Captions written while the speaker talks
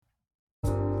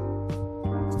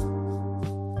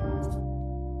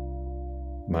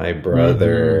My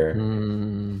brother,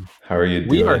 Hmm. how are you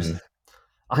We are. doing?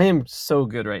 I am so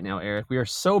good right now, Eric. We are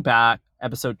so back.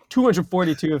 Episode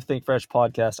 242 of Think Fresh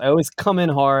podcast. I always come in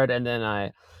hard, and then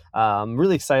I'm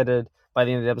really excited. By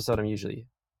the end of the episode, I'm usually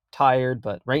tired,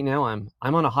 but right now I'm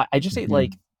on a high. I just ate Mhm.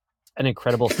 like an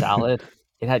incredible salad.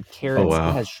 It had Oh carrots. It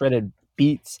wow. had shredded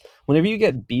beets. Whenever you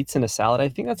get beets in a salad, I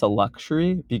think that's a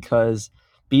luxury because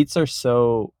beets are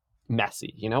so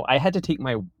messy. I had to take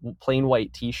my plain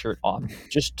white T-shirt off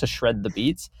just to shred the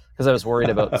beets because I was worried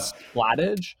about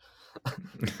splattage,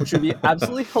 which would be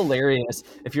absolutely hilarious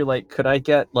if you're like, could I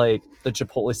get like the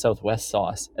Chipotle Southwest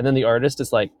sauce? And then the artist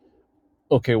is like,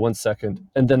 okay, 1 second.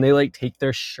 And then they like take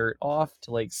their shirt off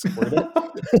to like squirt it.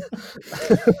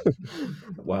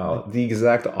 Wow, the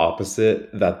exact opposite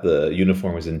that the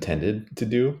uniform was intended to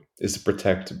do is to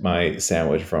protect my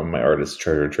sandwich from my artist's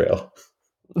treasure trail.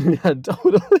 Yeah,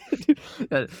 totally. Dude.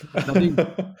 Yeah, nothing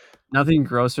nothing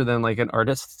grosser than like an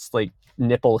artist's like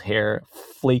nipple hair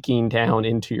flaking down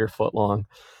into your foot long.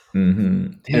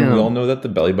 And we all Damn. know that the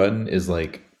belly button is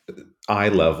like eye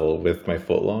level with my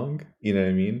foot long. You know what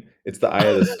I mean? It's the eye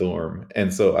of the storm.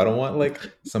 And so I don't want like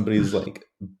somebody's like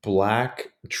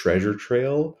black treasure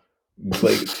trail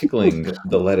like tickling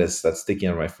the lettuce that's sticking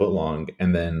out of my foot long.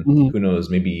 And then Mhm. who knows,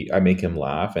 maybe I make him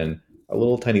laugh and a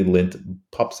little tiny lint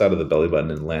pops out of the belly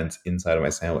button and lands inside of my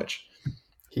sandwich.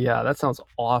 Yeah, that sounds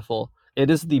awful. It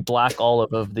is the black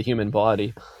olive of the human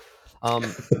body. Um,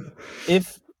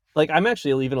 if like I'm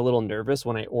actually even a little nervous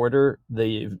when I order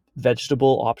the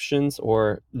vegetable options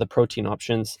or the protein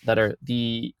options that are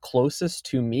the closest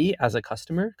to me as a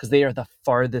customer because they are the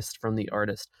farthest from the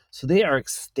artist. So they are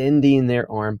extending their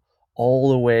arm all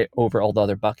the way over all the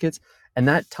other buckets. And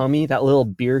that tummy, that little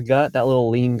beer gut, that little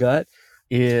lean gut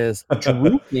is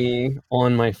drooping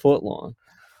on my foot long.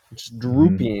 Just Mhm.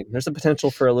 drooping. There's a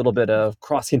potential for a little bit of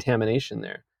cross contamination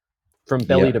there from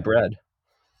belly to Yeah, bread.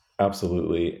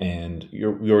 absolutely. And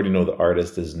we already know the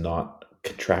artist is not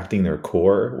contracting their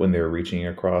core when they're reaching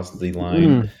across the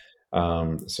line.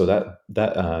 Mm. So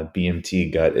that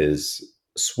BMT gut is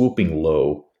swooping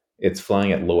low. It's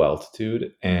flying at low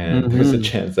altitude, and there's a Hmm.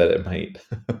 chance that it might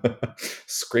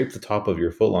scrape the top of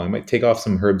your foot long. It might take off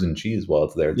some herbs and cheese while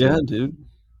it's there Yeah, too. dude.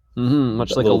 A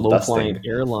Much like a little low-flying dusting.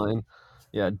 airline.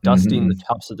 Yeah, dusting the Hmm.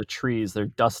 tops of the trees. They're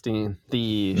dusting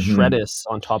the Hmm. shreddis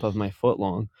on top of my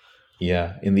footlong.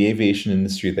 Yeah, in the aviation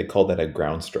industry, they call that a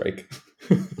ground strike.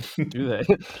 Do they?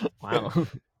 Wow.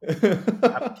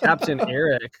 Captain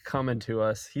Eric coming to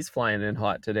us. He's flying in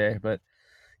hot today, but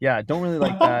yeah, don't really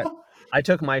like that. I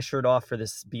took my shirt off for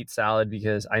this beet salad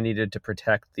because I needed to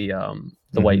protect the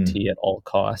white Hmm. tea at all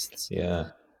costs.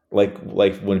 Yeah, like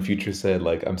when Future said,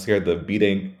 like, "I'm scared the beat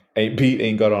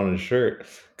ain't got on his shirt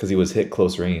because he was hit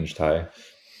close range." Ty.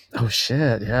 Oh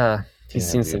shit, yeah. He's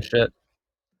Yeah, seen some dude.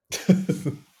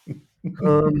 shit.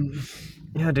 Um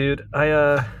yeah, dude.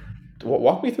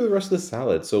 Walk me through the rest of the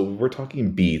salad. So we're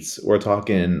talking beets. We're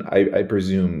talking, I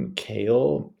presume,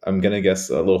 kale. I'm gonna guess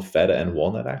a little feta and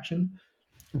walnut action.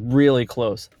 Really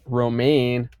close.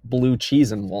 Romaine, blue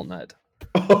cheese, and walnut.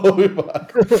 Oh,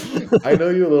 fuck. I know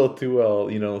you a little too well.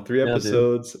 Three Yeah, dude.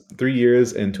 episodes, 3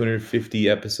 years, and 250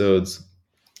 episodes.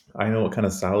 I know what kind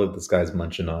of salad this guy's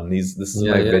munching on. This is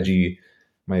Yeah, yeah.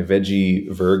 my veggie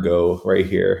Virgo right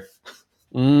here.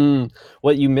 Mm.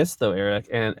 What you missed though, Eric,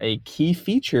 and a key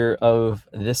feature of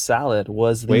this salad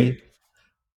was the Wait,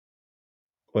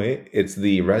 wait, it's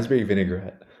the raspberry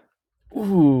vinaigrette.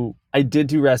 ooh. I did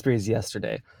do raspberries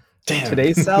yesterday. Damn.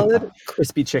 Today's salad,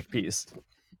 crispy chickpeas.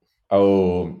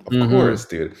 Oh, of Mm-hmm. course,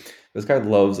 dude. This guy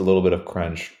loves a little bit of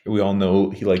crunch. We all know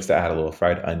he likes to add a little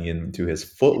fried onion to his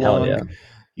Hell yeah, footlong.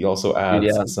 He also dude. adds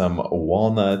Yeah. some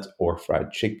walnut or fried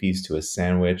chickpeas to a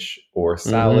sandwich or Mm-hmm.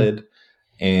 salad.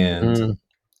 And Mm,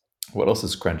 what else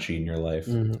is crunchy in your life?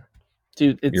 mm.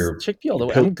 Dude, it's Your chickpea all the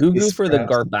way. pillow I'm goo for the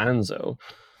scraps. garbanzo.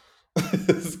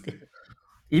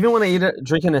 Even when I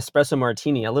drink an espresso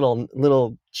martini, a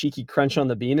little cheeky crunch on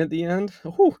the bean at the end.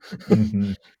 Ooh.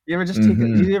 Hmm. You ever just take it?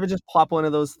 Hmm. You ever just pop one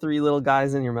of those three little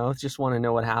guys in your mouth? Just want to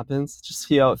know what happens. Just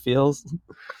see how it feels.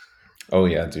 Oh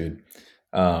yeah, dude.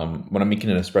 When I'm making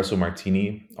an espresso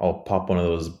martini, I'll pop one of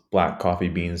those black coffee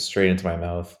beans straight into my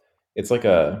mouth. It's like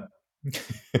a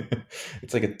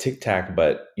it's like a tic tac,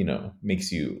 but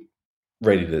makes you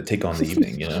ready to take on the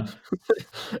evening.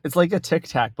 It's like a Tic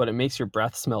Tac, but it makes your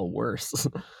breath smell worse.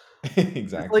 It's like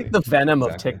Exactly. the venom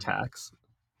of Tic Exactly. Tacs,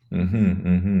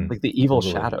 Mm-hmm. like the evil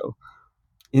Totally. shadow.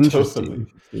 Interesting.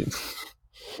 Totally.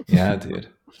 Yeah, dude.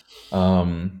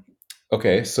 Um,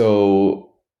 okay,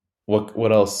 so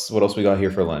what else we got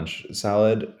here for lunch?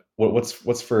 Salad. What's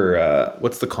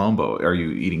the combo? Are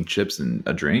you eating chips and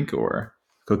a drink or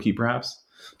cookie perhaps?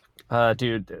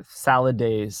 Dude, salad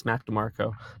days, Mac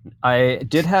DeMarco. I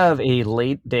did have a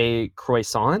late day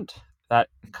croissant that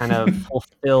kind of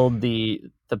fulfilled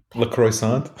Le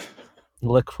croissant.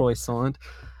 le croissant,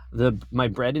 the my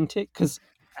bread intake. Because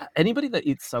anybody that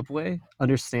eats Subway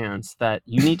understands that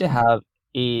you need to have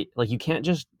you can't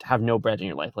just have no bread in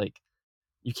your life. Like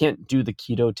you can't do the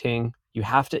keto thing. You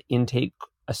have to intake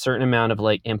a certain amount of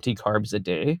like empty carbs a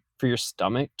day for your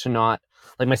stomach to not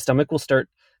like my stomach will start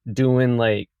doing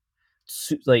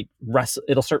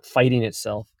it'll start fighting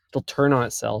itself. It'll turn on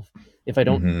itself if I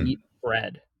don't Mm-hmm. eat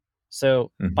bread.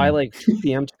 So by Mm-hmm. like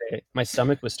 2 p.m. today, my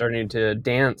stomach was starting to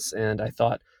dance, and I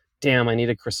thought, "Damn, I need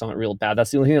a croissant real bad."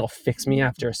 That's the only thing that'll fix me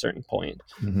after a certain point.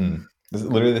 Mm-hmm. This is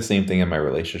literally the same thing in my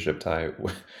relationship, Ty.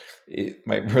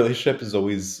 My relationship is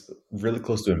always really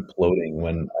close to imploding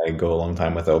when I go a long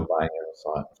time without buying a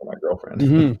croissant for my girlfriend.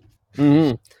 Hmm.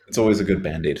 Hmm. It's always a good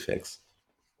band-aid fix.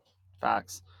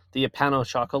 Facts. The Pano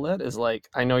chocolate is like,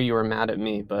 I know you were mad at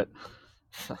me, but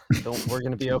don't. We're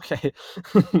gonna be okay.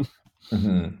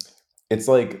 Hmm. It's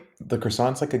like the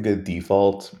croissant's like a good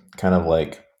default, kind of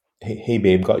like, hey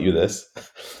babe, got you this.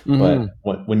 Hmm.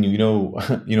 But when you know,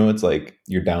 it's like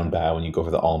you're down bad when you go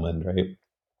for the almond, right?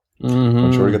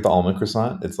 When Shorty Hmm. got the almond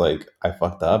croissant, it's like I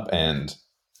fucked up and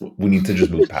we need to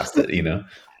just move past it, you know?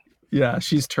 Yeah,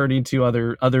 she's turning to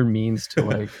other means to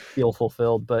like feel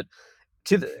fulfilled. But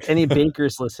any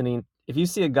bakers listening, if you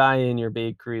see a guy in your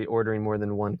bakery ordering more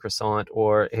than one croissant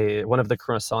or one of the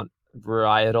croissant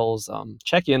varietals,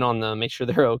 check in on them, make sure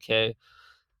they're okay.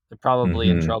 They're probably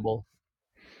in Hmm. trouble.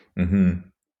 Hmm.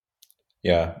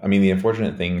 Yeah. I mean, the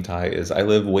unfortunate thing, Ty, is I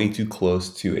live way too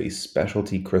close to a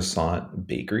specialty croissant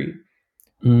bakery.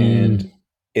 Mm, And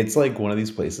it's like one of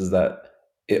these places that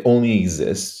it only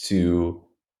exists to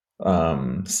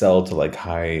sell to like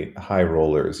high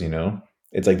rollers, you know?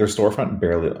 It's like their storefront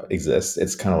barely exists.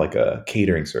 It's kind of like a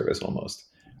catering service almost.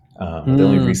 They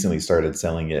only mm, recently started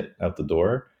selling it out the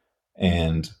door,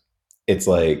 and it's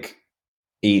like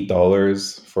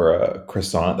 $8 for a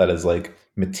croissant that is like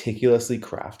meticulously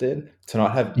crafted to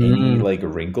not have any mm. like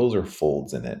wrinkles or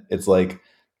folds in it. It's like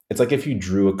if you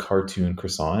drew a cartoon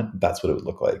croissant, that's what it would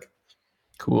look like.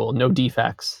 Cool. No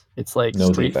defects. It's like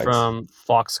No straight defects. from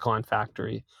Foxconn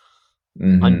factory.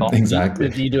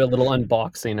 Exactly. You do a little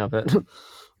unboxing of it.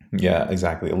 Yeah,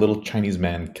 exactly. A little Chinese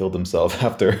man killed himself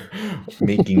after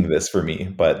making this for me,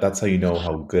 but that's how you know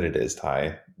how good it is,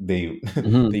 Ty. They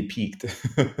Mhm. they peaked.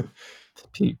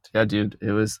 Peaked. Yeah, dude.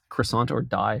 It was croissant or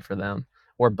die for them,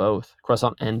 or both.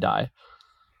 Croissant and die.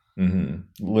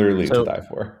 Literally to So die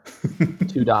for.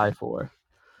 to die for.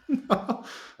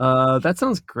 That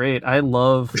sounds great. I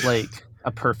love like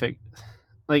a perfect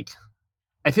like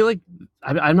I feel like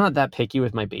I'm not that picky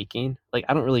with my baking. Like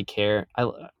I don't really care.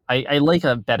 I like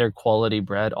a better quality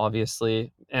bread,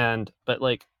 obviously, but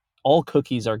like all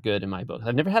cookies are good in my book.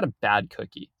 I've never had a bad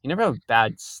cookie. You never have a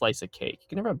bad slice of cake. You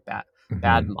can never have a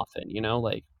bad Mhm. muffin.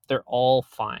 Like they're all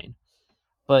fine.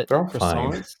 But They're all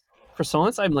fine.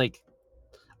 croissants, I'm like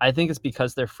I think it's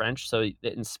because they're French, so it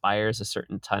inspires a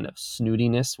certain kind of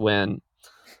snootiness when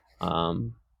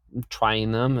um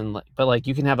trying them but like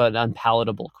you can have an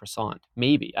unpalatable croissant.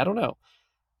 Maybe. I don't know.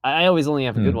 I always only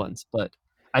have good Hmm. ones, but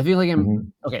I feel like I'm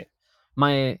Mhm. okay.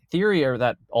 My theory are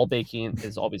that all baking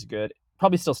is always good.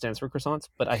 Probably still stands for croissants,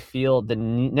 but I feel the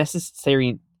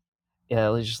necessary,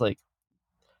 yeah, it's just like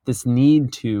this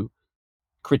need to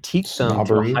critique them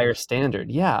to a Snobbery. higher standard.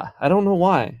 Yeah, I don't know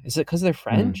why. Is it because they're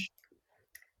Hmm. French?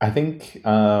 I think you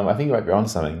might be onto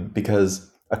something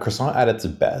because a croissant at its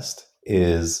best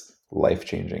is life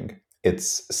changing.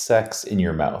 It's sex in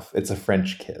your mouth. It's a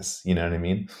French kiss. You know what I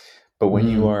mean? But when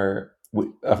you Mm, are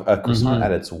a croissant mm-hmm,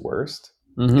 at its worst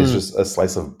is mm-hmm. just a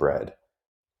slice of bread.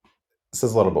 It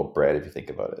says a lot about bread if you think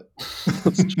about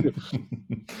That's true.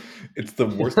 it. It's the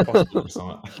worst possible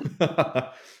croissant.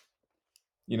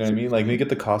 You know what I mean? Like when you get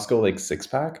the Costco like 6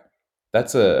 pack,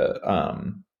 that's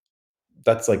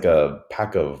that's like a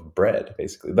pack of bread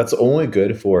basically. That's only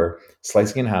good for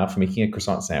slicing in half, making a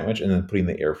croissant sandwich, and then putting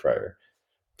in the air fryer.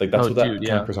 Like that's Oh, what dude, that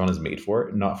kind of yeah. croissant is made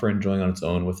for, not for enjoying on its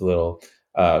own with a little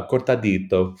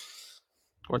cortadito.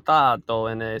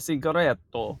 Cortato and a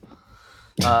cigaretto.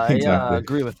 I Exactly.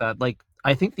 agree with that. Like,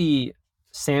 I think the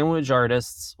sandwich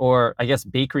artists, or I guess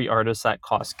bakery artists at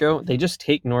Costco, they just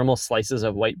take normal slices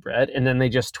of white bread and then they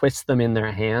just twist them in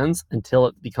their hands until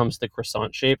it becomes the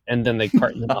croissant shape, and then they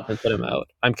carton them up and put them out.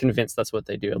 I'm convinced that's what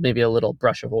they do. Maybe a little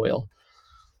brush of oil.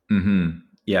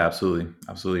 Yeah, absolutely,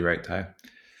 absolutely right, Ty.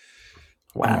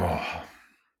 Wow.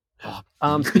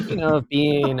 Oh. Speaking of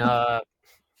being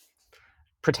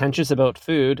pretentious about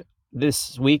food,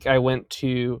 this week I went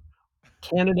to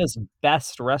Canada's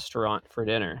best restaurant for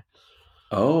dinner.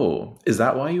 Oh, is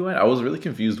that why you went? I was really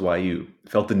confused why you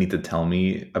felt the need to tell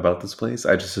me about this place.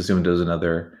 I just assumed it was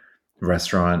another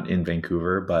restaurant in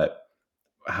Vancouver, but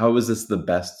how is this the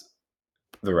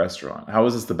restaurant? How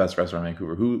is this the best restaurant in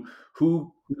Vancouver? Who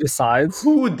Who decides?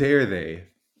 who dare they?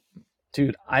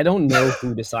 Dude, I don't know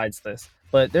who decides this,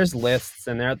 but there's lists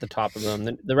and they're at the top of them.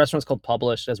 The restaurant's called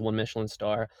Published as one Michelin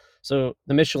star. So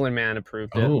the Michelin man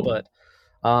approved it, Oh. but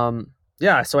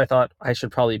yeah, so I thought I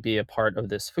should probably be a part of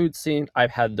this food scene.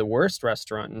 I've had the worst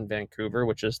restaurant in Vancouver,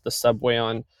 which is the Subway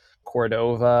on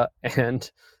Cordova and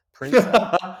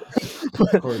Princess.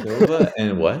 Cordova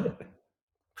and what?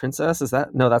 Princess, is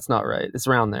that? No, that's not right. It's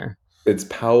around there. It's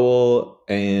Powell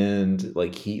and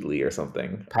like Heatley or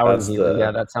something. Power and Healy.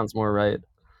 Yeah, that sounds more right.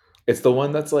 It's the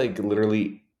one that's like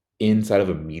literally inside of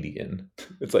a median.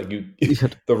 It's like you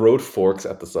the road forks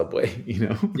at the subway,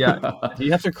 you Yeah, know?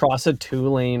 you have to cross a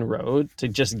two-lane road to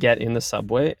just get in the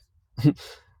subway.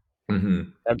 Hmm.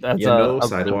 That's Yeah, no a bit of.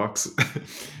 sidewalks.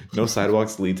 No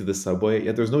sidewalks lead to the subway.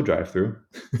 Yeah, there's no drive-through.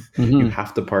 You Mhm.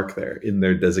 have to park there in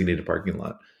their designated parking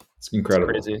lot. It's It's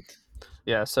incredible. crazy.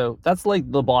 Yeah, so that's like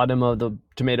the bottom of the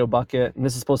tomato bucket, and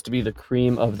this is supposed to be the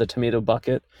cream of the tomato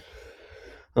bucket.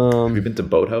 Have you Um, been to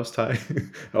Boathouse, Ty?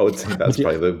 I would say that's yeah,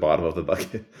 probably the bottom of the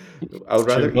bucket. I it's would true.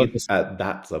 rather Both eat at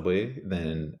that subway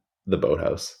than the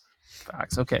Boathouse.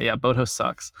 facts. Okay, yeah, Boathouse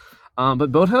sucks.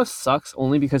 But Boathouse sucks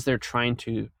only because they're trying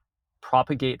to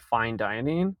propagate fine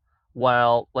dining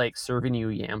while like serving you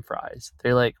yam fries.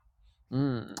 They're like,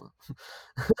 mm,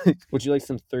 would you like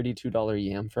some $32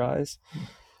 yam fries?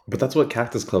 But that's what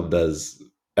Cactus Club does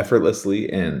effortlessly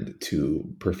and to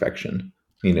perfection,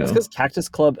 you That's because know? Cactus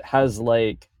Club has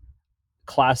like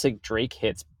classic Drake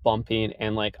hits bumping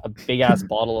and like a big ass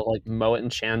bottle of like Moet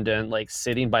and Chandon like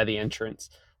sitting by the entrance.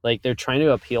 Like they're trying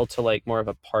to appeal to like more of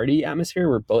a party atmosphere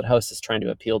where Boathouse is trying to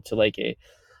appeal to like a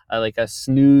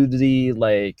snoozy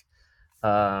like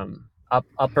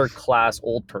upper class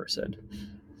old person.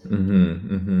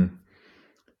 Mm-hmm, mm-hmm.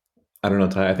 I don't know,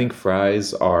 Ty. I think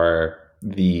fries are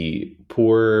the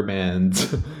poor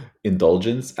man's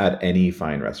indulgence at any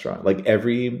fine restaurant. Like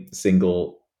every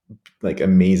single like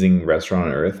amazing restaurant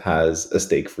on earth has a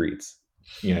steak frites.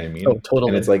 You know what I Oh, mean? And it's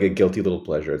totally. like a guilty little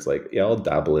pleasure. It's like, yeah, I'll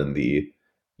dabble in the,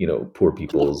 poor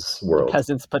people's The world.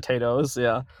 peasants' potatoes,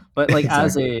 yeah. But like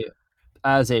Exactly.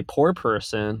 as a poor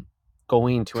person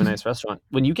going to a nice restaurant,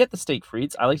 when you get the steak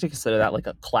frites, I like to consider that like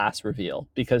a class reveal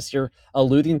because you're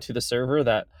alluding to the server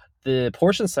that the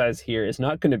portion size here is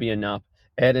not going to be enough.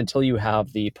 And until you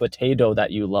have the potato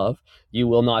that you love, you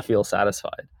will not feel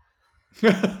satisfied.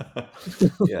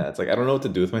 Yeah, it's like I don't know what to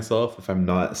do with myself if I'm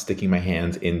not sticking my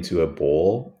hands into a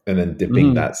bowl and then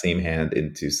dipping Mhm. that same hand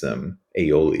into some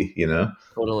aioli, you know?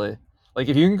 Totally. Like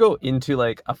if you can go into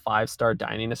like a five-star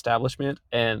dining establishment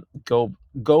and go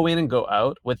in and go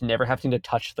out with never having to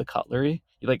touch the cutlery,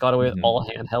 you like got away with Hmm. all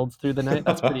handhelds through the night.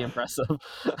 That's pretty impressive.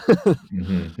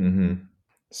 Hmm. Hmm.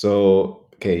 So,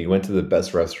 okay, you went to the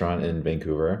best restaurant in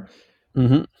Vancouver.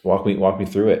 Hmm. Walk me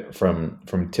through it from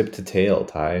tip to tail,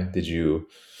 Ty. Did you,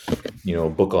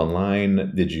 book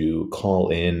online? Did you call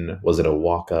in? Was it a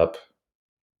walk up?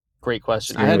 Great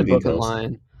question. Scare I me had to with book details.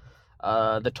 online.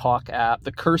 The Talk app,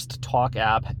 the cursed Talk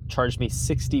app, charged me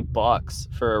 $60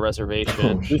 for a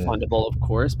reservation, Oh shit. refundable, of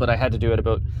course, but I had to do it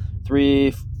about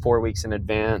 3, 4 weeks in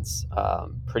advance.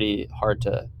 Pretty hard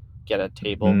to get a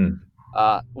table. Hmm.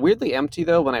 Weirdly empty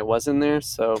though when I was in there,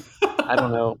 so I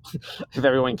don't know if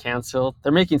everyone canceled.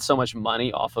 They're making so much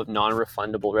money off of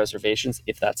non-refundable reservations,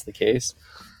 if that's the case.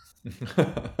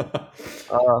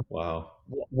 Uh, Wow.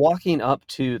 Walking up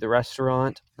to the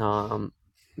restaurant,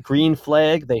 green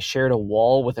flag, they shared a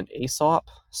wall with an Aesop,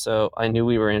 so I knew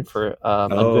we were in for a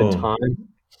good Oh, time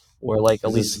or like at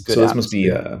is least a this good so? This must be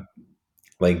atmosphere.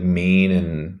 like Maine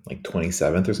and like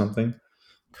 27th or something.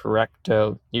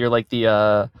 Correcto. You're like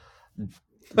the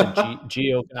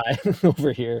geo guy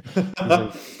over here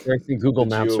using The Google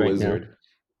Maps Geo right now. Wizard.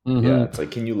 Yeah, Hmm. it's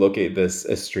like, can you locate this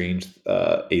estranged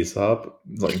Aesop?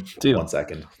 It's like Dude, 1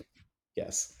 second.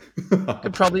 Yes.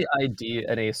 could probably ID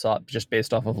an Aesop just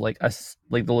based off of like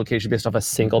like the location based off a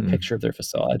single Hmm. picture of their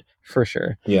facade for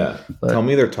sure. Yeah. But Tell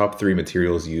me their top three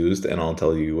materials used, and I'll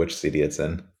tell you which city it's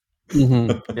in.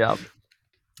 yeah,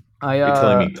 I You're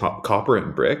telling me copper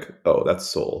and brick? Oh, that's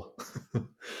Seoul.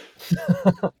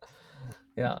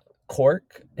 yeah,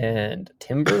 cork and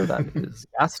timber. That is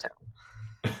Gastown.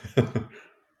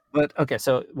 But okay,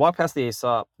 so walk past the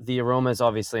Aesop. The aroma is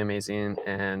obviously amazing,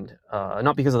 and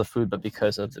not because of the food, but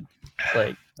because of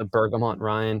the bergamot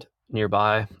rind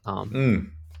nearby. Mm,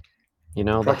 The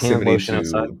hand proximity lotion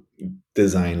outside. to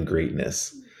design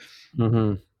greatness.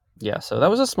 Hmm. Yeah, so that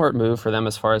was a smart move for them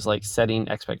as far as like setting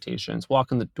expectations.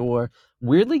 Walk in the door,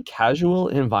 weirdly casual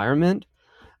environment.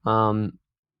 Um,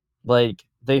 like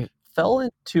they fell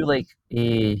into like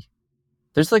a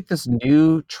there's like this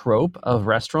new trope of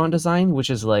restaurant design, which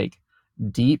is like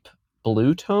deep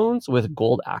blue tones with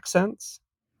gold accents,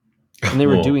 and they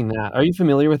were Oh, doing that. Are you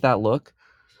familiar with that look?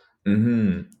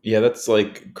 yeah, that's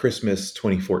like Christmas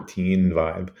 2014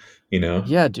 vibe, you know?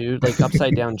 Yeah, dude, like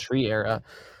upside down tree era.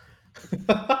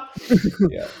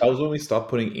 Yeah, that was when we stopped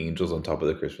putting angels on top of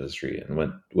the Christmas tree and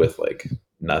went with like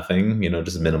nothing,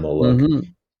 just minimal look.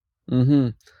 Mm-hmm. Mm-hmm.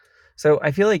 So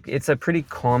I feel like it's a pretty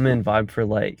common vibe for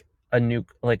like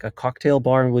like a cocktail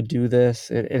bar would do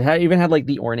this. It had even had like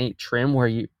the ornate trim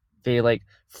where they like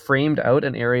framed out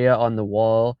an area on the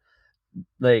wall,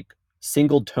 like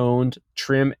single toned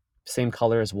trim, same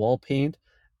color as wall paint.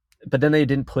 But then they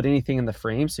didn't put anything in the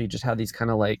frame, so you just have these kind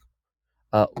of like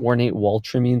ornate wall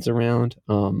trimmings around.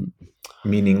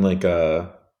 Meaning like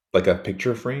a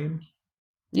picture frame.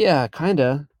 Yeah,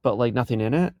 kinda, but like nothing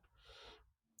in it.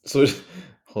 So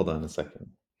hold on a second.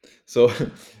 So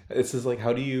this is like,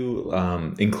 how do you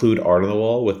include art on the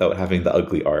wall without having the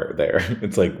ugly art there?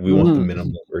 It's like we want the Hmm.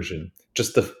 minimal version,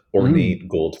 just the Hmm. ornate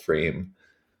gold frame.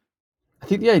 I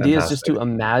think the idea is just Fantastic. to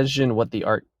imagine what the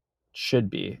art should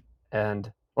be,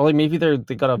 and or like maybe they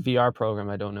got a VR program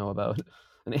I don't know about,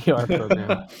 an AR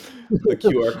program. The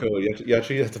QR code, you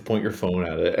actually have to point your phone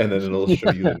at it, and then it'll show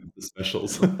you Yeah. the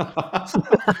specials.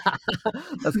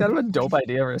 That's kind of a dope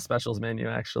idea for a specials menu,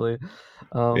 actually.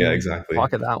 Yeah, exactly.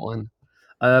 Pocket that one.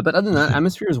 But other than that,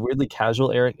 atmosphere was weirdly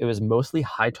casual, Eric. It was mostly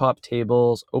high top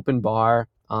tables, open bar.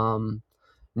 No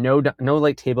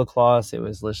like tablecloths. It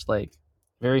was just like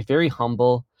very very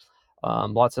humble.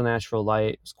 Lots of natural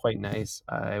light. It was quite nice.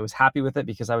 I was happy with it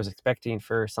because I was expecting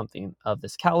for something of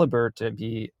this caliber to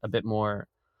be a bit more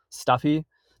stuffy,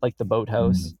 like the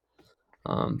boathouse.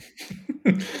 Mm. Um,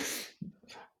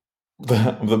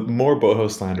 The more boho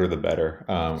slander, the better.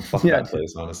 Fuck yeah, that dude,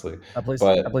 place, honestly. that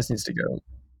But place needs to go.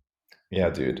 yeah,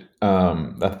 dude,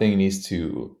 that thing needs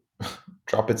to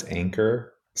drop its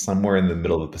anchor somewhere in the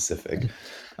middle of the Pacific.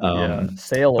 Yeah,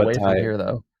 sail But away from Ty, here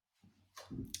though.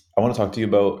 I want to talk to you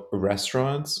about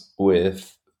restaurants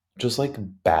with just like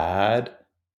bad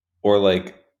or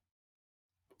like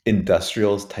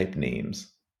industrials type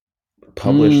names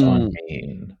published on Mm,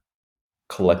 Maine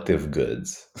collective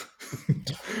goods.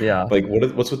 yeah. Like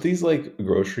what's with these like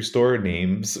grocery store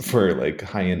names for like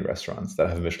high-end restaurants that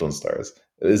have Michelin stars?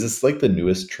 Is this like the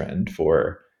newest trend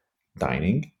for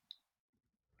dining?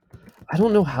 I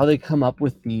don't know how they come up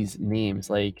with these names.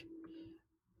 Like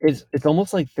it's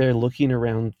almost like they're looking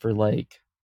around for like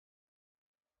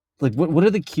what are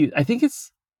the cues? I think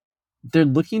it's they're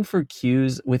looking for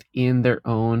cues within their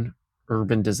own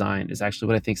urban design is actually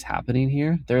what I think's happening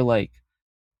here. They're like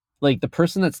the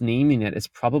person that's naming it is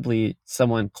probably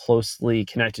someone closely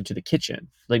connected to the kitchen,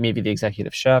 like maybe the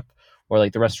executive chef or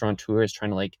like the restaurateur is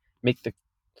trying to like make the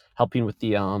helping with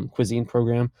the cuisine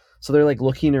program. So they're like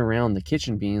looking around the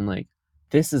kitchen, being like,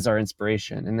 "This is our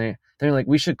inspiration," and they're like,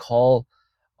 "We should call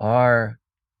our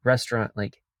restaurant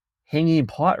like hanging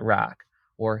pot rack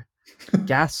or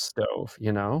gas stove."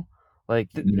 Like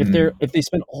Mhm. if they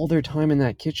spend all their time in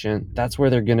that kitchen, that's where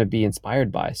they're gonna be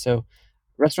inspired by. So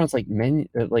restaurants like menu,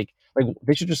 like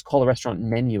they should just call a restaurant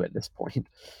menu at this point.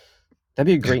 That'd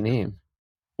be a great name.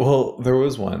 Well, there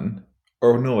was one.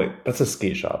 Or no, wait, that's a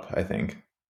skate shop, I think,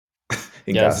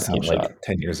 in Yeah, it's a skate Gastown shot. like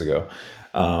 10 years ago.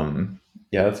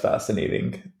 Yeah, that's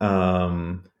fascinating.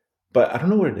 But I don't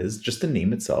know what it is. Just the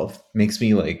name itself makes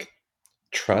me like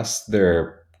trust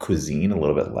their cuisine a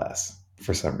little bit less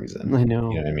for some reason. I You know.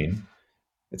 know what I mean?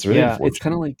 It's really Yeah, it's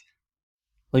kind of unfortunate.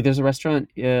 like there's a restaurant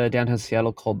downtown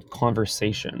Seattle called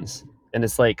Conversations, and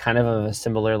it's like kind of a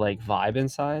similar like vibe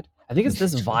inside. I think it's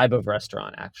this vibe of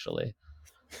restaurant actually.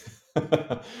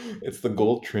 It's the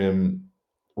gold trim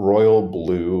royal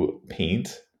blue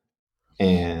paint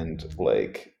and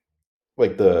like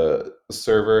the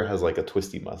server has like a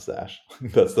twisty mustache.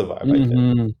 That's the vibe I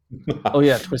Hmm. Oh get.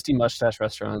 yeah, twisty mustache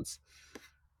restaurants.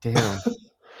 Damn.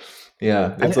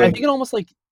 Yeah, I, it's I think it like almost like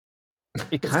it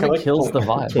it's kind kind of of like kills the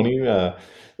vibe. 20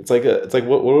 it's like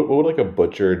what would like a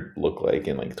butcher look like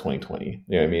in like 2020? You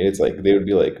know what I mean? It's like they would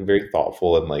be like very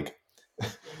thoughtful and like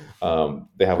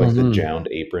they have like the Hmm. jound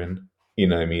apron, you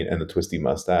know what I mean, and the twisty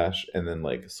mustache and then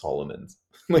like Solomon's.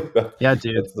 Like Yeah,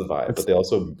 dude. that's the vibe, but It's they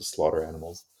also slaughter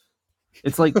animals.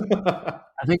 it's like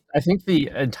I think the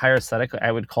entire aesthetic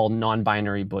I would call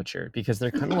non-binary butcher because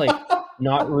they're kind of like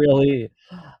not really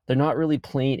they're not really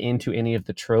playing into any of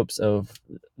the tropes of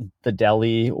the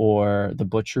deli or the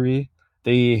butchery.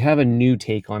 They have a new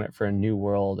take on it for a new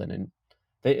world and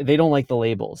They don't like the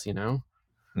labels,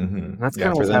 Hmm. And that's Yeah,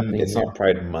 kind of for what's them, happening it's here. not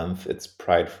Pride Month, it's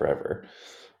Pride Forever.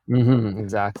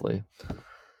 Exactly.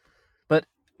 But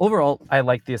overall, I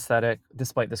like the aesthetic,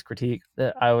 despite this critique.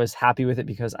 That I was happy with it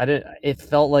because I didn't. It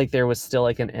felt like there was still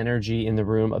like an energy in the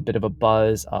room, a bit of a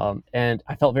buzz, and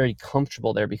I felt very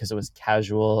comfortable there because it was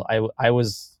casual. I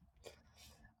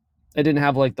didn't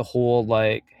have like the whole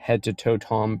like head to toe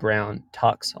Tom Brown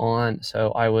tux on,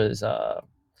 so I was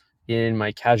in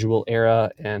my casual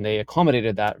era, and they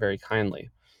accommodated that very kindly.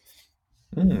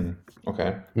 Mm,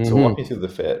 okay. So Hmm walk me through the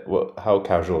fit. How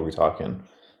casual are we talking?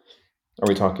 Are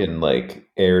we talking like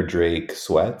Air Drake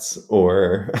sweats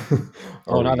or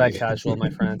are Oh, not that we casual, my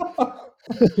friend.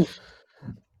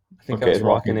 I think I Okay, was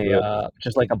walk me rocking a through it.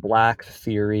 just like a Black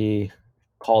Theory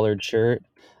collared shirt,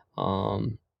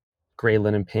 um, gray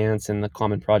linen pants, and the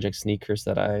Common Project sneakers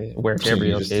that I wear to every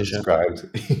You just occasion.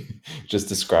 described just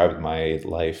described my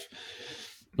life.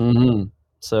 hmm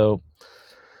So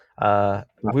I'm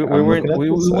looking at we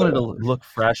this. wanted to look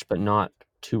fresh, but not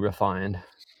too refined.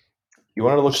 You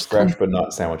want to look Which is kind fresh, of but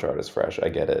not sandwich artist fresh. I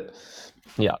get it.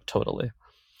 yeah, totally.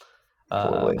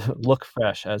 Totally. Look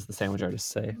fresh, as the sandwich artists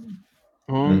say.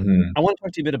 Hmm. I want to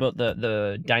talk to you a bit about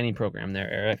the dining program there,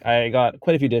 Eric. I got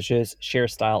quite a few dishes, share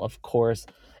style, of course.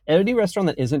 Any restaurant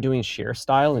that isn't doing share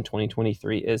style in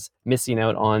 2023 is missing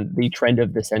out on the trend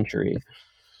of the century.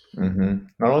 Hmm.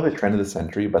 Not only the trend of the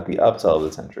century, but the upsell of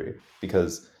the century.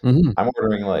 Because hmm I'm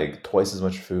ordering like twice as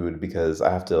much food because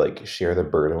I have to like share the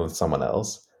burden with someone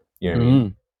else. You know what I mean?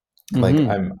 hmm Like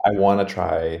hmm I want to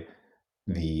try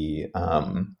the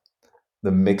um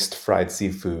the mixed fried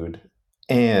seafood,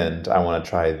 and I want to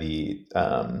try the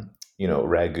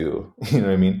ragu. You know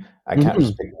what I mean? I can't hmm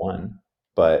just pick one,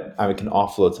 but I can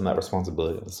offload some of that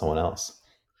responsibility to someone else.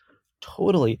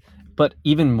 Totally. But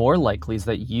even more likely is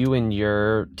that you and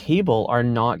your table are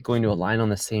not going to align on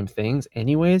the same things,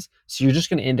 anyways. So you're just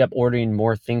going to end up ordering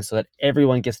more things so that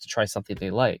everyone gets to try something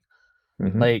they like.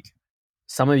 Hmm. Like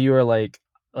some of you are like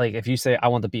if you say I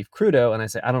want the beef crudo and I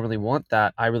say I don't really want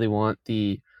that, I really want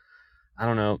the I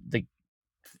don't know, the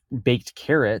baked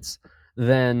carrots,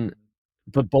 then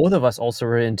but both of us also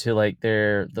are into like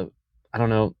the I don't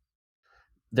know,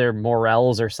 their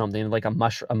morels or something, like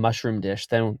a mushroom dish,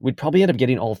 then we'd probably end up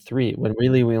getting all 3 when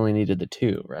really we only needed the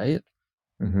 2, right?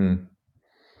 Hmm.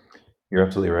 You're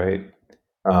absolutely right.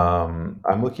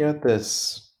 I'm looking at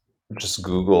this just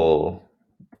Google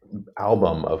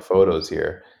album of photos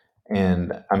here,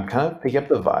 and I'm kind of picking up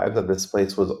the vibe that this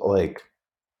place was like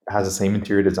has the same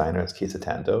interior designer as Casa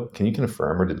Tanto. Can you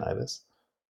confirm or deny this?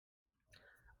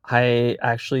 I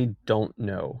actually don't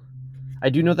know. I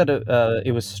do know that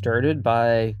it was started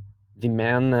by the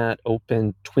man that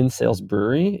opened Twin Sails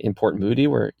Brewery in Port Moody,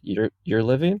 where you're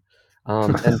living,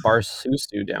 and Bar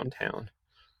Susu downtown.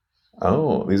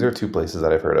 Oh, these are two places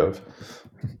that I've heard of.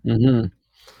 Mhm.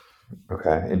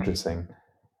 Okay, interesting.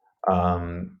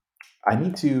 Um, I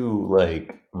need to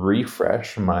like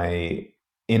refresh my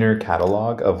inner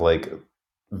catalog of like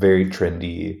very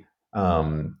trendy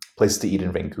places to eat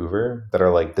in Vancouver that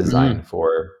are like Mhm. designed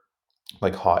for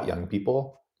like hot young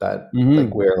people that like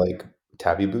Mhm. wear like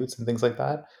tabby boots and things like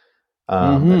that,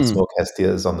 and Mhm. smoke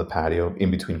hestias on the patio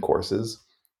in between courses.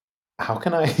 How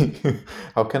can I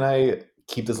how can I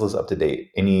keep this list up to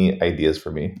date? Any ideas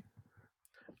for me?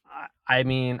 I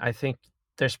mean, I think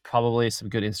there's probably some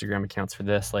good Instagram accounts for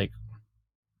this, like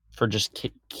for just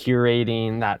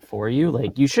curating that for you.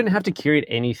 Like you shouldn't have to curate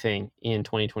anything in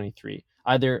 2023.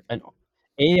 Either an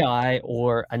AI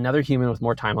or another human with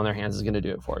more time on their hands is going to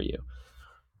do it for you.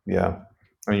 Yeah,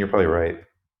 I mean you're probably right.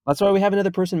 That's why we have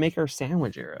another person make our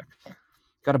sandwich, Eric.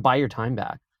 Got to buy your time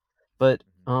back. But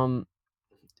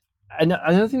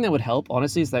another thing that would help,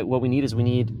 honestly, is that what we need is we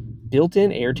need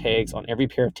built-in air tags on every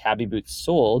pair of tabby boots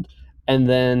sold, and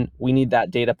then we need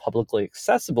that data publicly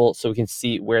accessible so we can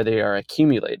see where they are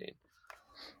accumulating.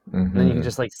 And then you can Hmm.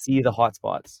 just like see the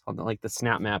hotspots on like the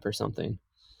Snap Map or something.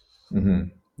 Hmm.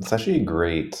 It's actually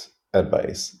great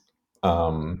advice.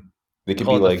 They could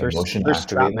Call be it the like motion thirst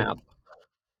trap map.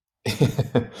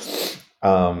 activated.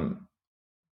 um,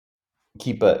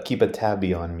 keep a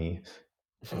tabby on me.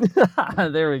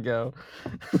 There we go.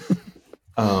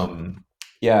 Um,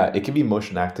 yeah, it can be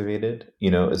motion activated.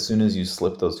 As soon as you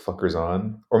slip those fuckers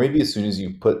on, or maybe as soon as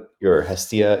you put your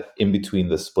Hestia in between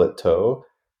the split toe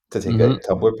to take a hmm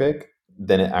tumbler pick,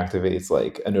 then it activates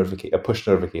like a push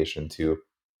notification to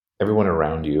everyone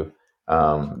around you,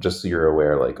 just so you're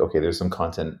aware. Like, okay, there's some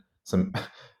content, some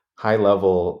high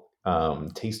level,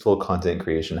 tasteful content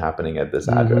creation happening at this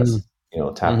hmm address.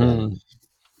 Tap in. hmm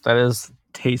That is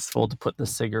tasteful to put the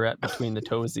cigarette between the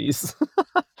toesies.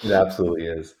 It absolutely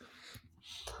is.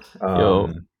 Yo,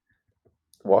 Um,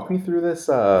 Walk me through this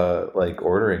like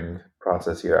ordering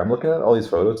process here. I'm looking at all these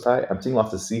photos, Ty. I'm seeing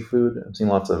lots of seafood. I'm seeing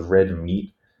lots of red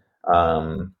meat.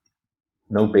 Um,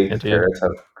 no Yeah, baked dude. carrots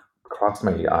have crossed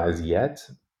my eyes yet,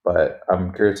 but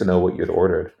I'm curious to know what you had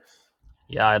ordered.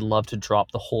 Yeah, I'd love to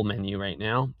drop the whole menu right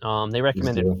now. They Please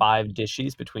recommended do. 5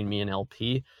 dishes between me and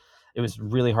LP. It was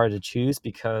really hard to choose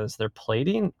because their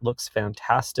plating looks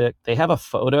fantastic. They have a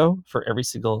photo for every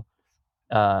single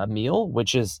meal,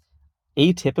 which is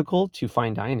atypical to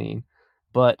fine dining,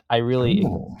 but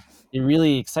Oh. it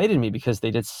really excited me because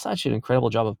they did such an incredible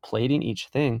job of plating each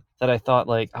thing that I thought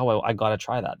like, oh, I gotta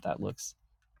try that. That looks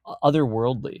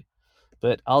otherworldly.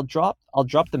 But I'll drop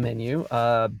the menu.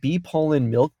 Bee pollen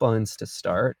milk buns to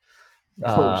start.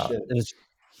 Oh Uh, shit. it was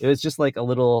it was just like a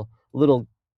little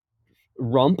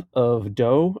rump of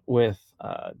dough with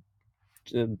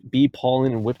bee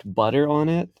pollen and whipped butter on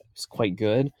it. It's quite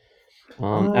good.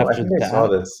 Oh, I After think I saw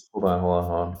that, this. Hold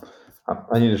on.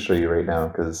 I need to show you right now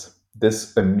because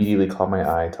this immediately caught my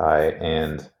eye, Ty,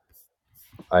 and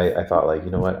I thought like,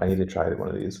 you know what? I need to try one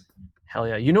of these. hell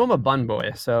yeah, you know I'm a bun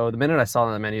boy. So the minute I saw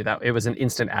on the menu that it was an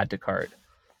instant add to cart.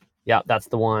 Yeah, that's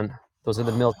the one. Those are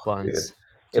the milk Dude, buns. it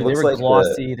Dude, they looks were like the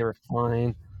glossy. They were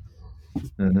fine.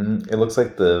 it looks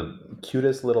like the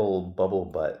cutest little bubble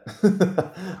butt.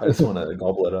 I just want to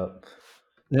gobble it up.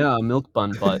 Yeah, milk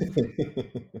bun butt.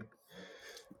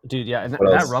 Dude, yeah, and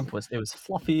What that else? rump was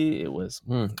fluffy, it was,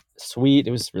 sweet,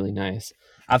 it was really nice.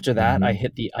 After that, I Hmm.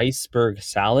 hit the iceberg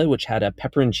salad, which had a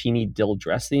pepperoncini dill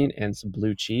dressing and some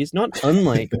blue cheese, not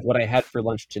unlike what I had for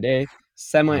lunch today, Oh.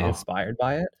 semi-inspired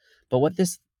by it. But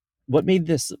what made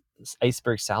this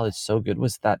iceberg salad so good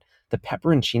was that the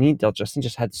pepperoncini dill dressing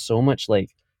just had so much,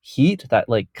 like, heat that,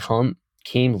 like,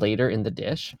 came later in the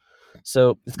dish.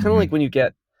 So, it's kinda like Hmm. when you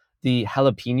get the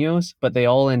jalapenos, but they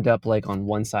all end up like on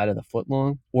one side of the foot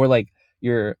long, or like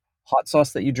your hot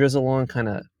sauce that you drizzle on kind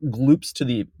of gloops to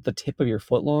the tip of your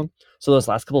foot long. So those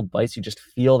last couple bites, you just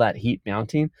feel that heat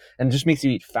mounting, and it just makes you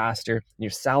eat faster. And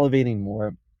you're salivating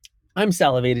more. I'm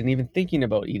salivating even thinking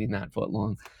about eating that foot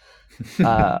long.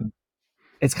 Uh,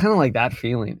 it's kind of like that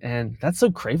feeling, and that's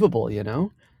so craveable, you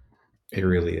know? It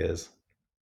really is.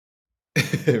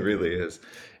 It really is.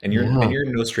 And Yeah. you're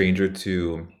no stranger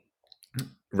to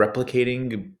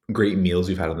replicating great meals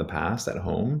you've had in the past at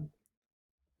home.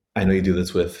 I know you do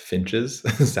this with Finch's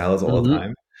salads all the Hmm.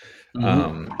 time. Hmm.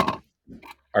 Um,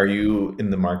 are you in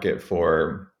the market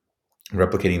for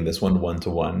replicating this one to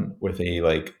one with a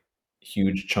like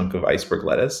huge chunk of iceberg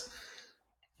lettuce?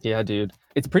 Yeah, dude.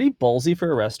 It's pretty ballsy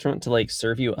for a restaurant to like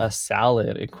serve you a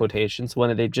salad in quotations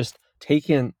when they've just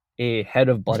taken a head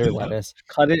of butter lettuce,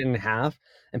 cut it in half,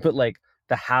 and put like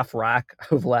the half rack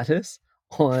of lettuce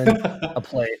on a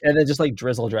plate and then just like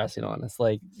drizzle dressing on. It's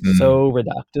like Mm, so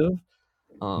reductive.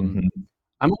 Um, mhm,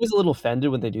 I'm always a little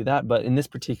offended when they do that, but in this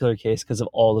particular case, because of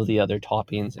all of the other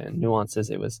toppings and nuances,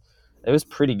 it was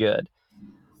pretty good.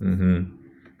 mhm.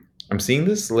 I'm seeing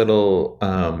this little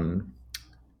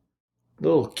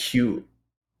cute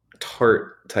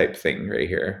tart type thing right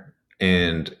here,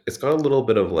 and it's got a little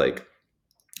bit of like,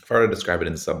 if I were to describe it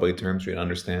in Subway terms, you'd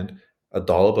understand, a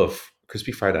dollop of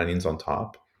crispy fried onions on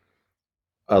top,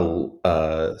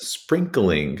 a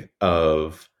sprinkling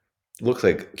of looks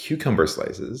like cucumber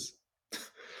slices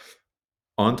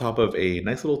on top of a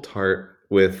nice little tart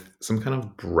with some kind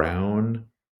of brown.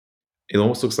 It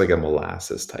almost looks like a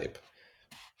molasses type.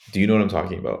 Do you know what I'm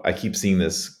talking about? I keep seeing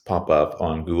this pop up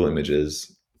on Google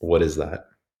Images. What is that?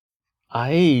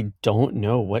 I don't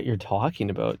know what you're talking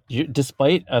about.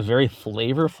 Despite a very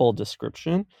flavorful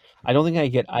description, I don't think I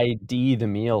get ID the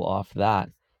meal off that.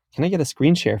 Can I get a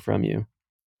screen share from you?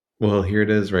 Well, here it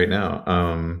is right now.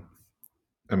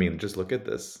 I mean, just look at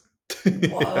this.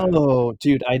 Yeah. Whoa,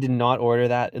 dude, I did not order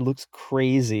that. It looks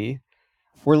crazy.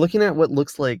 We're looking at what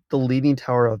looks like the Leaning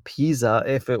Tower of Pisa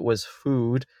if it was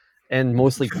food and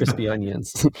mostly crispy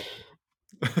onions.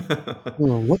 I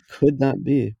Oh, what could that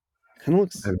be? Kind of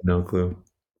looks. have no clue.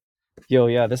 Yo,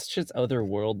 yeah, this shit's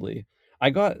otherworldly.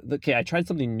 Okay, I tried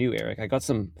something new, Eric. I got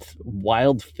some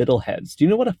wild fiddleheads. Do you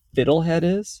know what a fiddlehead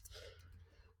is?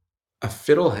 A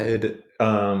fiddlehead,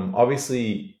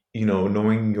 obviously,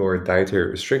 knowing your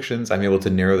dietary restrictions, I'm able to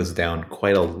narrow this down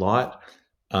quite a lot.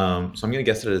 So I'm gonna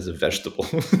guess it as a vegetable.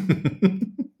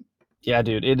 Yeah,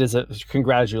 dude, it is a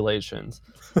congratulations.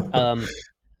 Um,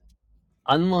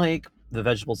 Unlike the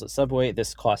vegetables at Subway,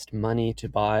 this cost money to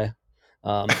buy.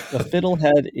 A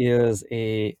fiddlehead is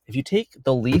a if you take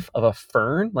the leaf of a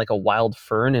fern, like a wild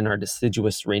fern in our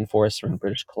deciduous rainforest around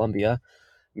British Columbia,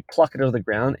 you pluck it out of the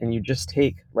ground and you just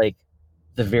take like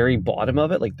the very bottom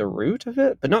of it, like the root of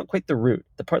it, but not quite the root,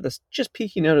 the part that's just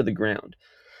peeking out of the ground,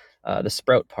 the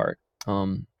sprout part.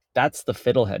 Um, that's the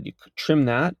fiddlehead. You trim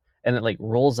that, and it like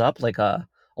rolls up like a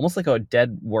almost like a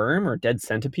dead worm or dead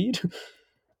centipede.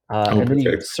 Oh, And then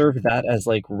you perfect. serve that as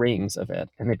like rings of it,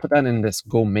 and they put that in this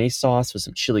gourmet sauce with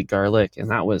some chili garlic, and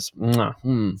that was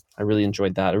mwah, I really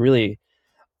enjoyed that. I really,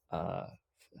 uh,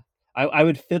 I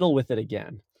would fiddle with it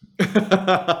again.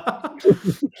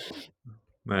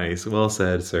 Nice. Well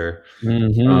said, sir.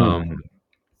 Hmm. Um,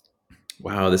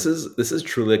 wow, this is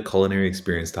truly a culinary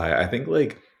experience, Ty. I think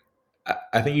like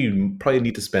I think you probably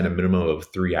need to spend a minimum of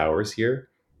 3 hours here,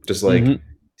 just like Hmm.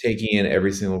 taking in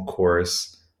every single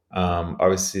course.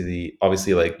 Obviously,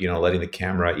 like letting the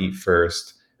camera eat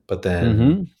first, but then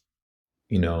Hmm.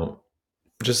 you know,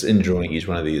 just enjoying each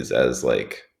one of these as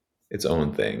like its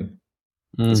own thing.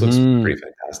 This looks Hmm. pretty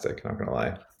fantastic. Not gonna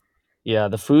lie. Yeah,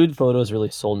 the food photos really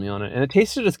sold me on it, and it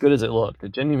tasted as good as it looked.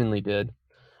 It genuinely did.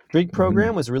 Drink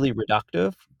Hmm. program was really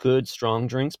reductive, good strong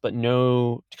drinks, but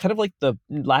no kind of like the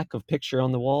lack of picture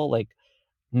on the wall, like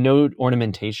no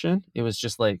ornamentation. It was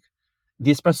just like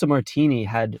the espresso martini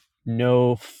had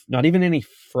not even any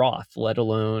froth, let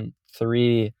alone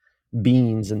three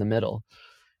beans in the middle.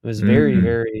 It was very, Mm,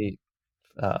 very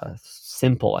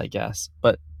simple, I guess,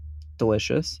 but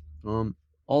delicious.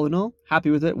 All in all,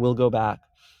 happy with it. We'll go back.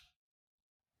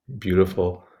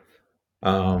 beautiful.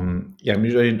 Yeah, I'm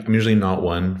usually not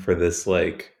one for this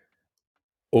like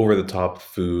over the top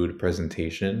food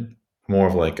presentation. More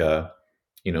of like a,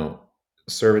 you know,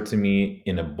 serve it to me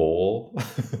in a bowl,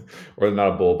 or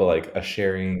not a bowl, but like a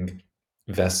sharing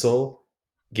vessel.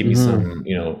 Give me Hmm. some,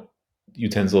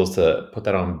 utensils to put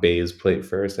that on Bay's plate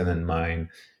first, and then mine,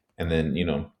 and then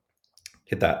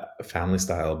hit that family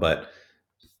style. But I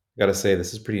gotta say,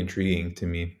 this is pretty intriguing to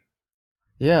me.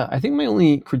 Yeah, I think my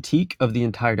only critique of the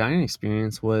entire dining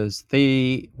experience was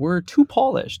they were too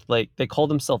polished. Like they call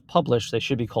themselves published, they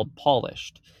should be called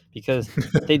polished because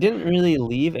they didn't really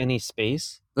leave any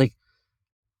space. Like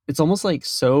it's almost like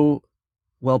so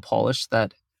well polished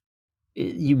that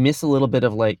you miss a little bit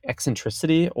of like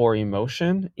eccentricity or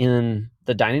emotion in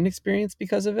the dining experience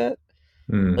because of it.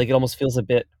 Like Mm, it almost feels a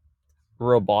bit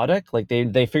robotic. Like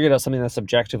they figured out something that's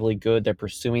objectively good. They're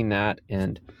pursuing that,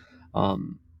 and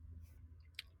um,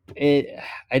 it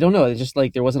I don't know, it's just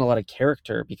like there wasn't a lot of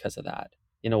character because of that,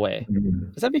 in a way.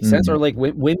 mm, Does that make sense? Or mm. like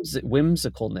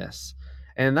whimsicalness.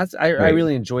 And I Right.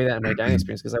 really enjoy that in my dining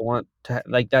experience because I want to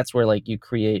like that's where like you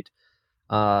create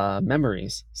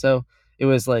memories. So it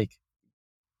was like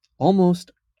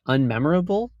almost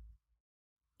unmemorable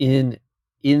in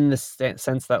the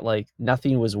sense that like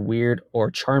nothing was weird or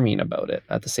charming about it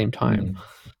at the same time. Mm.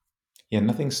 Yeah,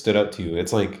 nothing stood out to you.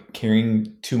 It's like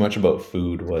caring too much about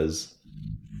food was,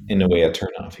 in a way, a turn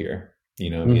off here. You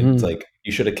know what I mean? It's Hmm. like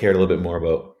you should have cared a little bit more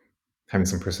about having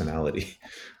some personality.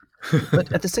 But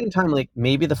at the same time, like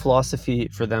maybe the philosophy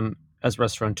for them as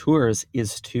restaurateurs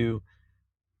is to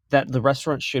that the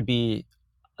restaurant should be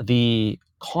the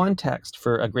context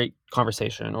for a great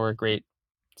conversation or a great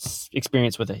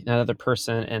experience with another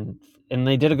person, and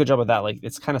they did a good job of that. Like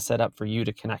it's kind of set up for you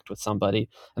to connect with somebody,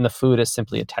 and the food is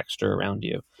simply a texture around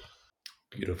you.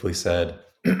 Beautifully said.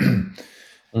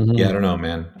 Yeah, I Hmm. don't know,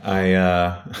 man.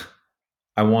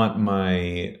 I want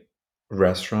my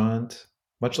restaurant,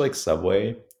 much like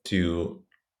Subway, to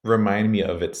remind me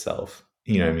of itself.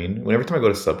 You know what I mean? Whenever time I go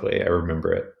to Subway, I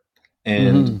remember it.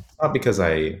 And Hmm. it's not because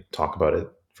I talk about it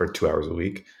for 2 hours a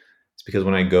week. It's because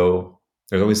when I go,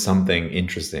 there's always something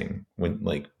interesting. When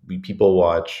like people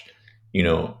watch, you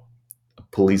know, a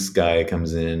police guy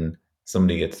comes in,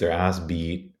 somebody gets their ass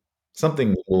beat.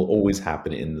 Something will always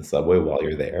happen in the subway while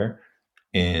you're there.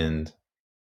 And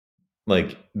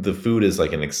like the food is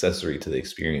like an accessory to the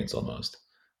experience almost.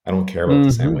 I don't care about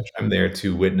the Hmm. sandwich. I'm there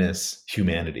to witness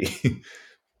humanity.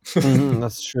 Hmm.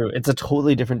 That's true. It's a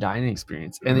totally different dining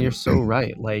experience, and you're so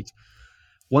right. Like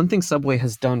one thing Subway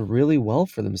has done really well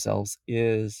for themselves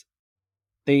is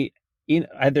they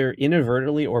either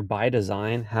inadvertently or by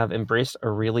design have embraced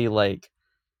a really like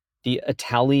the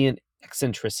Italian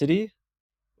eccentricity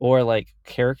or like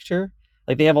character.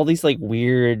 Like they have all these like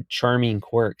weird, charming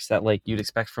quirks that like you'd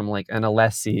expect from like an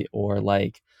Alessi or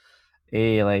like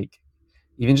a like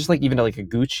even just like even like a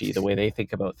Gucci, the way they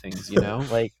think about things, you know?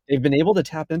 Like they've been able to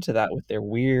tap into that with their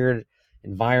weird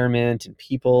environment and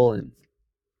people and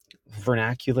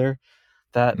vernacular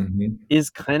that Mhm, is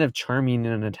kind of charming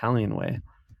in an Italian way.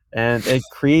 And it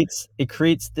creates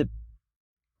the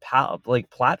like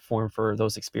platform for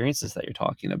those experiences that you're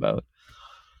talking about.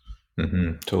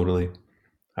 totally.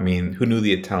 I mean, who knew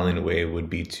the Italian way would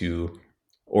be to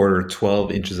order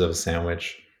 12 inches of a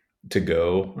sandwich to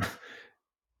go,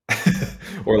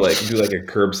 or like do like a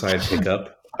curbside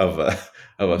pickup of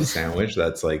a sandwich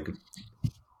that's like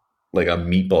like a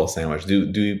meatball sandwich.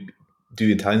 Do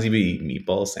Italians even eat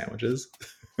meatball sandwiches?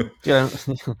 Yeah,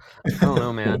 I don't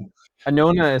know, man. A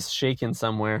Nona is shaken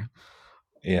somewhere.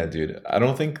 Yeah, dude. I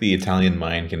don't think the Italian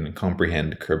mind can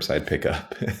comprehend curbside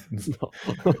pickup. No.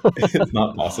 It's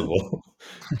not possible.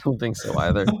 I don't think so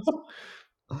either.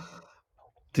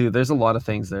 Dude, there's a lot of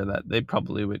things there that they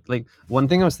probably would like. One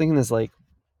thing I was thinking is like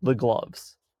the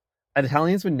gloves.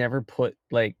 Italians would never put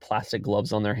like plastic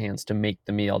gloves on their hands to make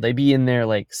the meal. They'd be in there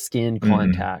like skin Mm-mm,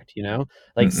 contact, you know,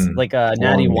 like mm-mm. like a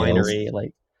natty Long nails. winery,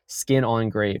 like skin on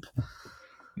grape,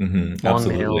 long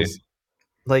Absolutely. nails.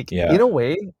 Like in Yeah. a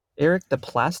way, Eric, the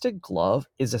plastic glove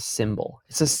is a symbol.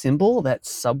 It's a symbol that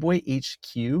Subway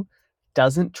HQ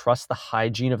doesn't trust the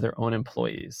hygiene of their own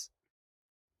employees.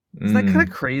 Isn't that kind of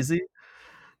Mm. crazy?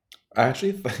 I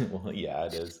actually think, well, yeah,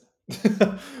 it is.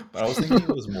 But I was thinking it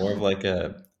was more of like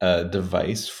a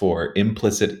device for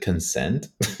implicit consent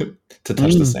to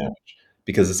touch the Mm. sandwich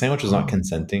because the sandwich is not Oh,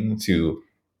 consenting to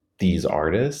these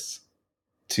artists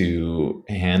to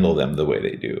handle them the way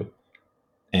they do.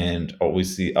 And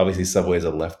obviously, Subway is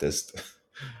a leftist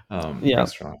yeah.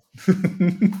 restaurant.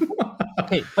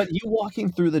 Okay, but you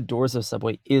walking through the doors of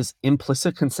Subway is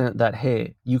implicit consent that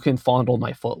hey, you can fondle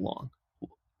my foot long.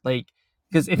 Like,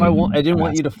 because if I didn't I'm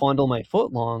want you to asking. fondle my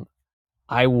foot long,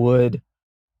 I would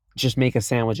just make a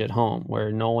sandwich at home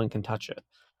where no one can touch it.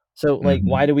 So, like,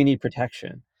 why Mhm. do we need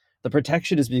protection? The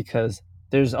protection is because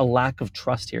there's a lack of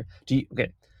trust here. Do you okay?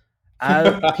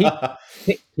 Uh,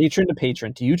 pa- Patron to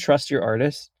patron, do you trust your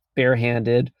artist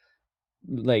barehanded,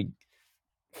 like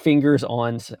fingers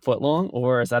on foot long,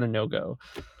 or is that a no go?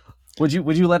 Would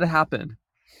you let it happen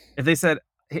if they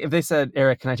said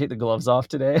Eric, can I take the gloves off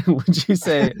today? Would you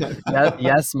say yeah,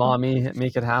 yes, mommy,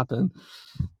 make it happen?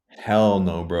 Hell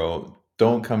no, bro.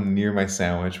 Don't come near my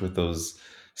sandwich with those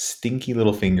stinky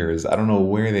little fingers. I don't know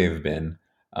where they've been.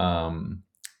 Um,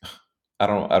 I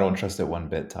don't trust it one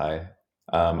bit, Ty.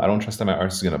 I don't trust that my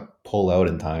artist is gonna pull out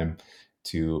in time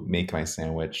to make my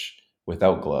sandwich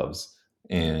without gloves,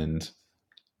 and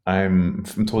I'm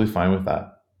totally fine with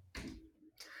that.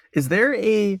 Is there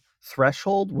a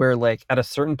threshold where, like, at a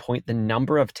certain point, the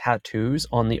number of tattoos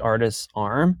on the artist's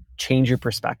arm change your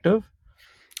perspective?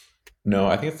 No,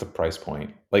 I think it's the price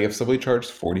point. Like if somebody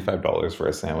charged $45 for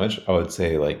a sandwich, I would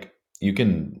say like you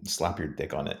can slap your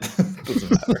dick on it.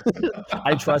 Doesn't matter.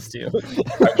 I trust you.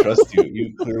 I trust you.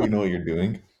 You clearly know what you're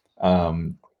doing.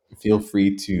 Um, Feel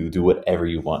free to do whatever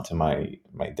you want to my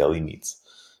deli meats.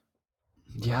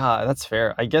 Yeah, that's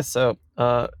fair. I guess so.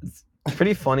 It's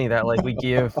pretty funny that like we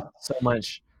give so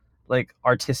much like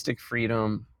artistic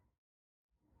freedom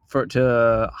for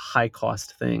to high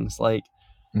cost things. Like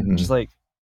just Mhm, like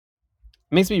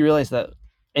it makes me realize that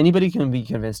anybody can be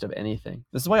convinced of anything.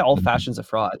 This is why all mhm. fashion's a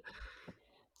fraud.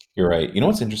 You're right. You know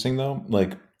what's interesting though?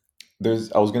 Like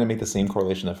I was gonna make the same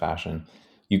correlation to fashion.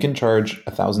 You can charge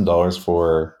 $1,000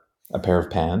 for a pair of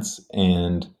pants,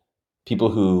 and people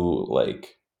who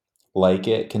like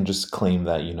it can just claim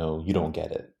that you don't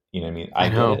get it. You know what I mean? I I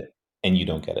get know. it, and you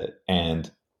don't get it, and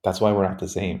that's why we're not the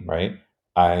same, right?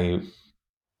 I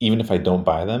Even if I don't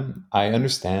buy them, I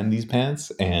understand these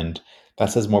pants, and that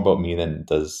says more about me than it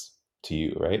does to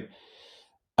you, right?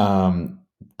 Um,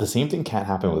 the same thing can't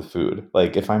happen with food.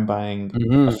 Like if I'm buying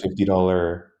a Mhm.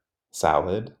 $50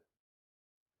 salad,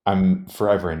 I'm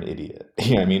forever an idiot.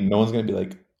 You know what I mean? No one's gonna be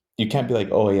like, you can't be like,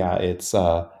 oh yeah, it's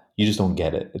you just don't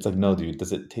get it. It's like, no, dude,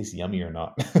 does it taste yummy or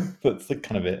not? That's like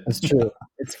kind of it. That's true.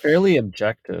 It's fairly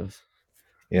objective.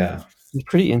 Yeah. It's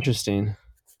pretty interesting.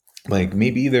 Like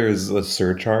maybe there's a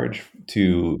surcharge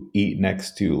to eat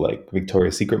next to like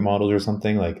Victoria's Secret models or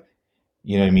something. Like,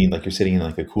 you know what I mean? Like you're sitting in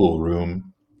like a cool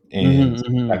room Mhm, and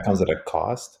mhm. that comes at a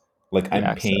cost. Like The I'm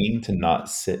access. paying to not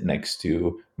sit next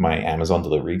to my Amazon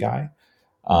delivery guy.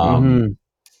 Um, Mhm.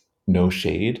 no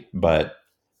shade, but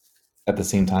at the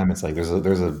same time, it's like there's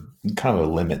a kind of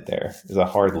a limit there. There's a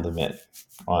hard limit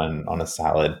on a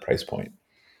salad price point.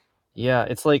 Yeah,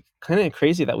 it's, like, kinda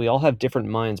crazy that we all have different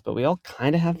minds, but we all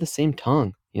kinda have the same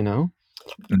tongue, you know?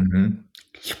 Hmm.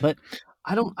 But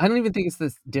I don't even think it's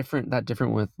that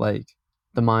different with, like,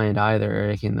 the mind either,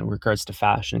 Eric, in regards to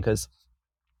fashion, because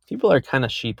people are kinda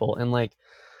sheeple and, like,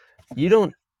 you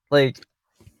don't like,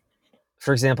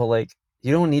 for example, like,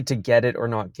 you don't need to get it or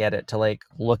not get it to, like,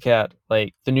 look at,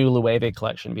 like, the new Loewe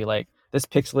collection, be like, "This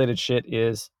pixelated shit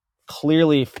is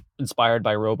clearly inspired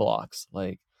by Roblox."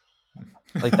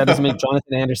 Like, that doesn't make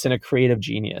Jonathan Anderson a creative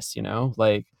genius, you know?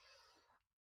 Like,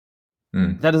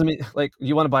 Mm. that doesn't mean like,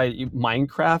 you wanna buy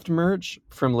Minecraft merch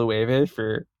from Loewe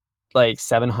for, like,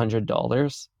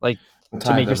 $700, like,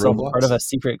 to Ty, make the yourself part of Roblox, a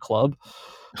secret club?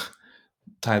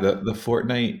 Ty, the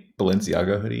Fortnite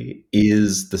Balenciaga hoodie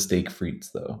is the steak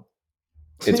frites though.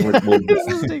 It's This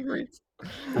is degrees.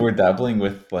 we're dabbling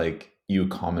with like you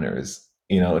commoners,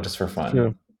 just for fun. Yeah.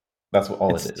 That's what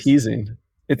all it It's is. teasing.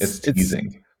 It's It's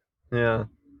teasing. yeah.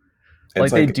 It's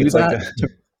Like they like do it's like that a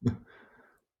to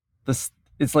this.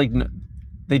 It's like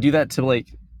they do that to like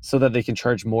so that they can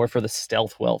charge more for the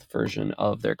stealth wealth version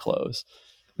of their clothes.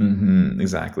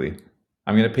 exactly.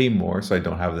 I'm gonna pay more so I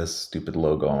don't have this stupid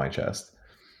logo on my chest.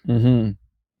 Mm-hmm.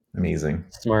 Amazing.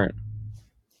 Smart.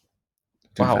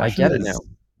 Dude, Wow, I fashion get it now.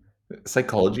 is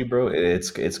psychology, bro. It's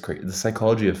crazy. The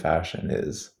psychology of fashion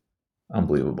is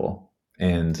unbelievable.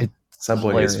 And It's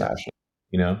Subway is hilarious. fashion,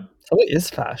 you know? So it is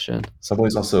fashion. Subway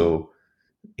is also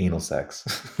anal sex.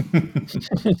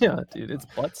 Yeah, dude, it's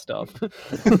butt stuff.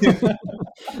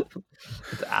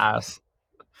 It's ass.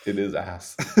 It is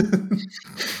ass.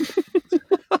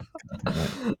 Damn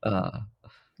it. Uh,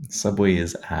 Subway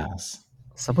is ass.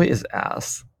 Subway is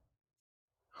ass.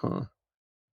 Huh.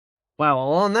 Wow.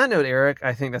 Well, on that note, Eric,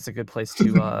 I think that's a good place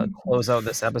to close out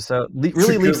this episode. It's a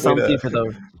Really leave good way something to for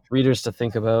the readers to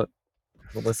think about,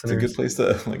 the it's a good listeners. place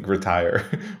to like retire.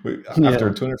 After Yeah.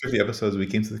 250 episodes, we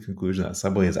came to the conclusion that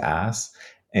Subway is ass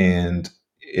and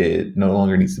it no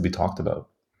longer needs to be talked about.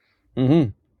 Mm-hmm.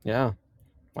 Yeah.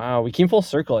 Wow. We came full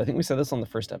circle. I think we said this on the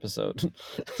first episode.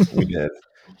 We did.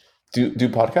 Do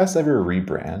podcasts ever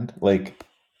rebrand? Like,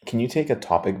 can you take a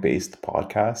topic-based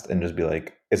podcast and just be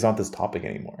like, it's not this topic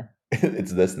anymore.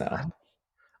 It's this now. I don't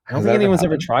Has think that ever anyone's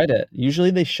ever happened? tried it. Usually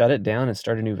they shut it down and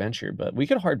start a new venture, but we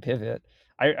could hard pivot.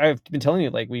 I've been telling you,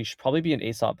 like, we should probably be an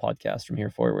ASOP podcast from here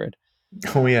forward.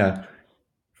 Oh yeah.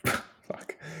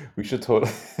 Fuck. We should totally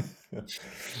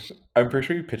I'm pretty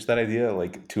sure you pitched that idea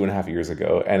like 2.5 years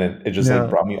ago, and it just like Yeah.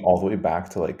 brought me all the way back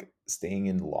to like staying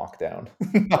in lockdown.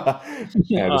 And I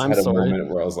just I'm had a sorry. moment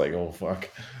where I was like, oh fuck.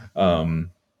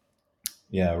 Um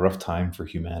yeah, rough time for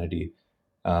humanity.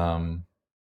 Um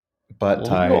but Well, we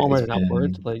can Ty, go it's onward and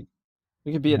upward. been Like,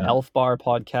 we could be an yeah, Elf Bar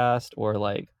podcast or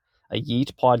like a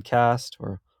Yeet podcast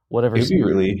or whatever it would be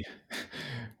really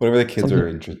whatever the kids something.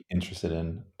 are interested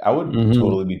in. I would Hmm.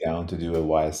 totally be down to do a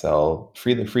YSL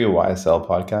free a YSL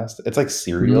podcast. It's like Hmm.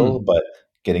 Serial, but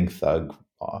getting thug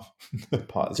off.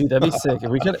 Pause. Dude, that'd be sick.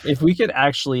 If we could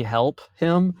actually help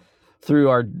him through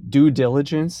our due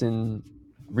diligence in Mhm,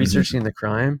 researching the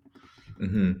crime.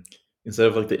 mhm. Instead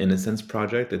of like the Innocence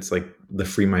Project, it's like the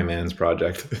Free My Man's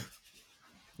Project.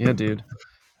 Yeah, dude.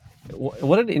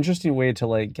 What an interesting way to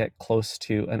like get close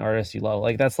to an artist you love.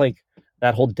 Like that's like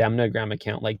that whole Demnagram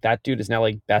account. Like that dude is now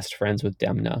like best friends with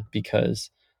Demna because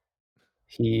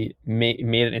he made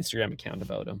an Instagram account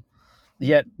about him.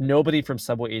 Yet nobody from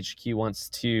Subway HQ wants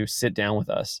to sit down with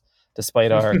us,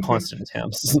 despite our constant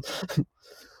attempts.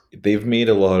 They've made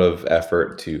a lot of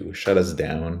effort to shut us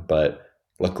down, but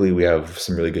luckily we have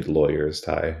some really good lawyers,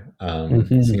 Ty.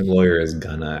 Hmm. Same lawyer as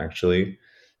Gunna, actually.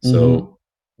 Hmm. So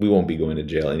we won't be going to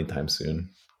jail anytime soon.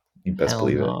 You best Hell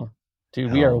believe it. no,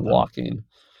 dude. We are Hell no. walking.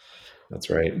 That's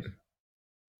right.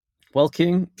 Well,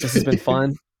 King, this has been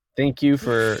fun. Thank you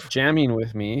for jamming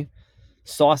with me,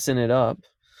 saucing it up.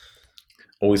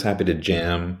 Always happy to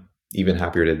jam, even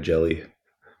happier to jelly.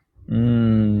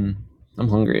 Mm, I'm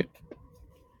hungry.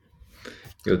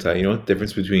 Yo, Ty, you know what the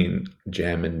difference between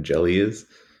jam and jelly is?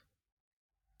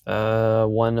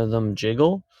 One of them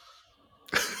jiggle.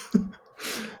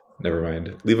 Never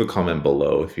mind. Leave a comment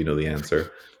below if you know the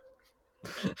answer.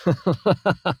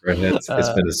 Redheads, it's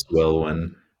uh, been a swell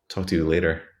one. Talk to you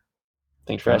later.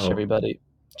 Think fresh, Ciao. everybody.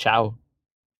 Ciao.